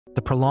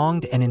The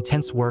prolonged and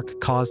intense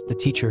work caused the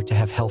teacher to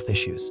have health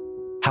issues.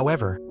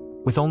 However,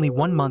 with only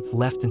 1 month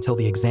left until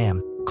the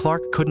exam,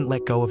 Clark couldn't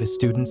let go of his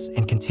students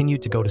and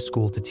continued to go to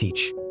school to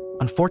teach.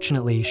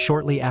 Unfortunately,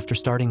 shortly after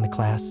starting the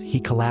class,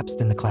 he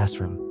collapsed in the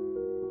classroom.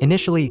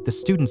 Initially, the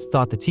students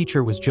thought the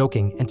teacher was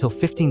joking until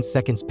 15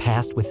 seconds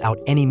passed without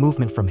any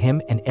movement from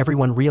him and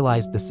everyone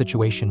realized the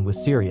situation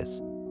was serious.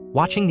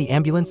 Watching the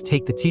ambulance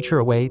take the teacher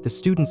away, the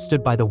students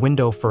stood by the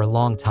window for a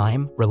long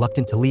time,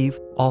 reluctant to leave,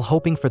 all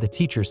hoping for the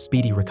teacher's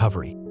speedy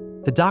recovery.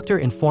 The doctor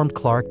informed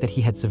Clark that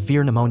he had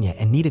severe pneumonia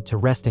and needed to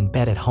rest in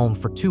bed at home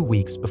for 2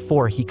 weeks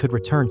before he could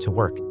return to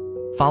work.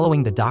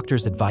 Following the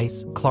doctor's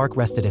advice, Clark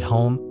rested at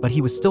home, but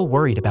he was still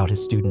worried about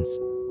his students.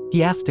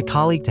 He asked a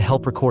colleague to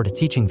help record a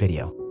teaching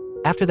video.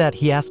 After that,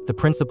 he asked the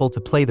principal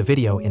to play the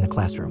video in the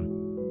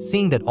classroom.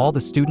 Seeing that all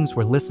the students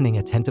were listening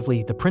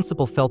attentively, the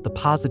principal felt the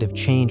positive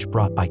change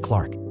brought by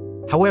Clark.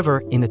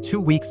 However, in the 2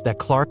 weeks that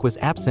Clark was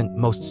absent,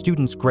 most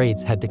students'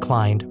 grades had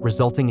declined,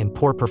 resulting in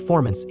poor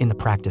performance in the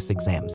practice exams.